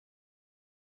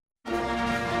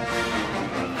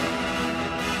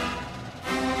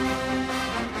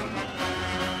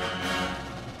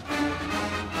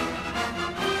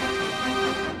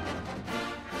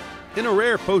In a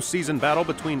rare postseason battle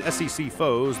between SEC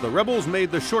foes, the Rebels made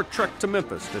the short trek to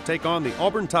Memphis to take on the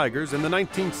Auburn Tigers in the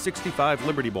 1965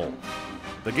 Liberty Bowl.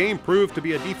 The game proved to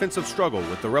be a defensive struggle,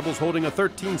 with the Rebels holding a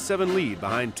 13-7 lead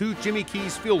behind 2 Jimmy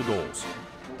Keys field goals.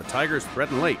 The Tigers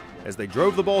threatened late as they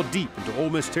drove the ball deep into Ole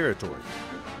Miss territory.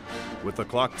 With the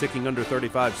clock ticking under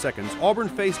 35 seconds, Auburn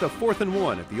faced a 4th and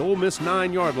 1 at the Ole Miss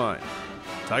 9-yard line.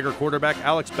 Tiger quarterback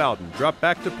Alex Bowden dropped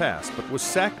back to pass, but was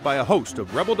sacked by a host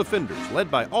of Rebel defenders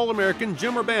led by All-American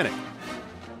Jim Urbanic.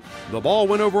 The ball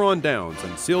went over on downs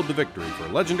and sealed the victory for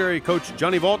legendary coach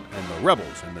Johnny Vaught and the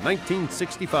Rebels in the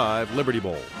 1965 Liberty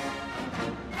Bowl.